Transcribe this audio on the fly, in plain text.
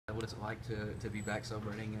What's it like to be back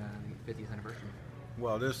celebrating the 50th anniversary?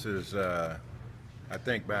 Well, this is, I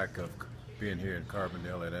think back of being here in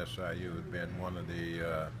Carbondale at SIU has been one of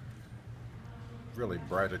the really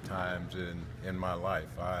brighter times in my life.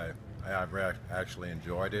 I've actually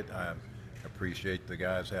enjoyed it. I appreciate the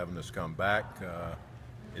guys having us come back.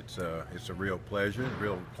 It's a real pleasure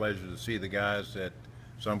to see the guys that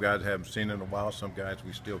some guys haven't seen in a while, some guys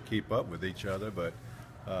we still keep up with each other, but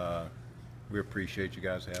we appreciate you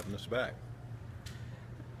guys having us back.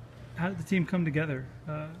 How did the team come together,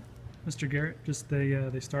 Mr. Garrett? Just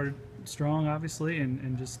they started strong, obviously,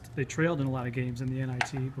 and just they trailed in a lot of games in the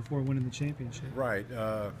NIT before winning the championship. Right.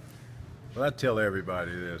 Well, I tell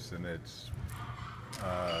everybody this, and it's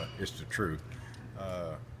the truth.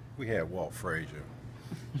 We had Walt Frazier,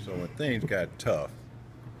 so when things got tough,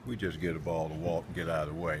 we just get a ball to Walt and get out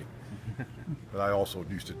of the way. But I also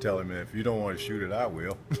used to tell him, if you don't want to shoot it, I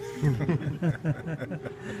will.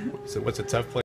 So what's a tough play